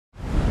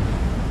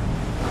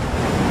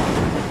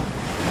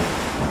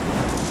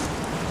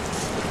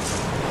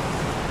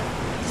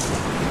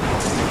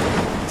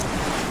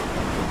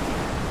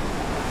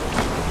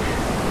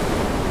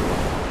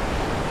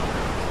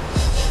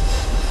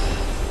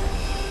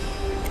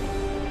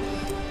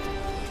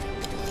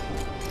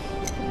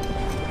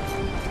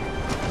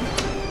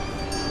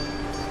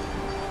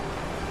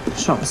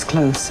Shop was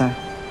closed, sir.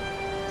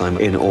 I'm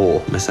in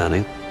awe, Miss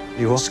Annie.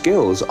 Your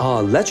skills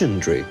are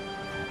legendary.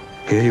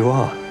 Here you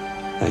are,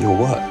 at your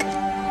work.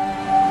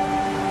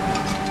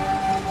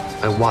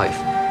 My wife,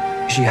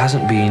 she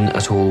hasn't been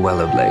at all well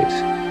of late.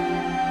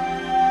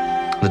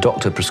 The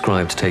doctor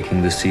prescribed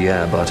taking the sea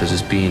air, but it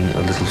has been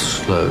a little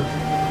slow.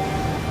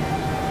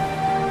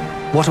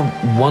 What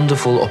a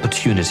wonderful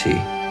opportunity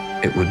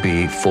it would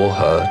be for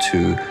her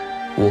to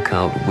walk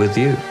out with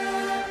you.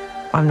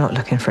 I'm not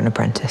looking for an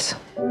apprentice.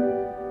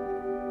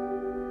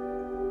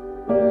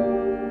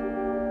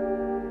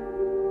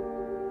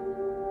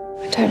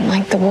 I don't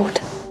like the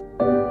water.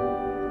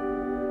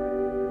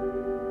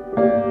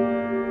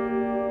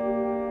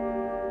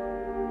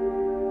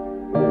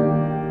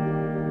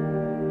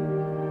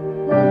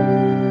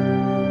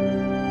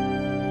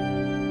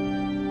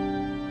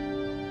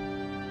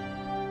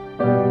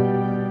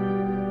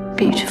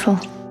 Beautiful.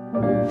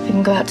 We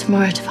can go out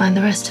tomorrow to find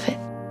the rest of it.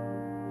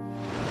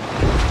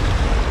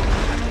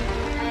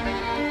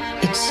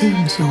 It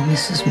seems your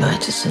Mrs.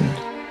 Murchison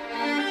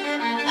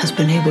has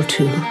been able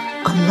to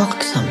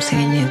unlock something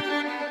in you.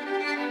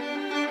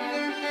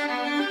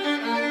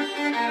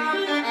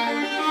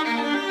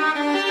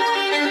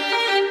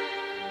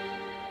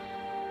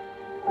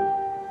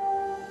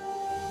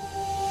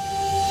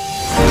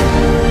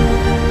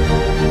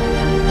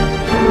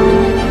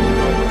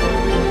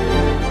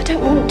 I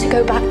don't want to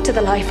go back to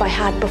the life I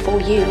had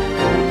before you.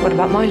 What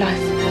about my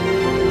life?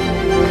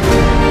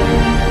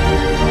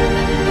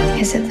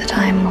 Is it that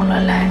I am all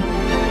alone?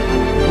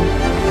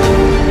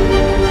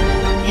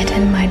 Yet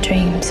in my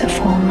dreams a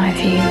form I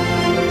view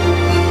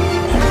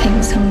that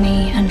thinks on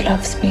me and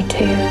loves me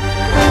too.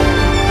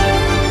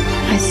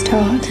 I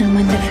start, and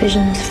when the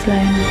vision's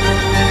flown,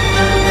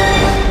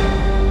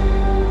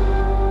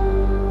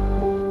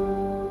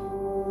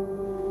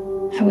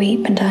 I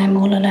weep and I am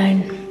all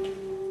alone.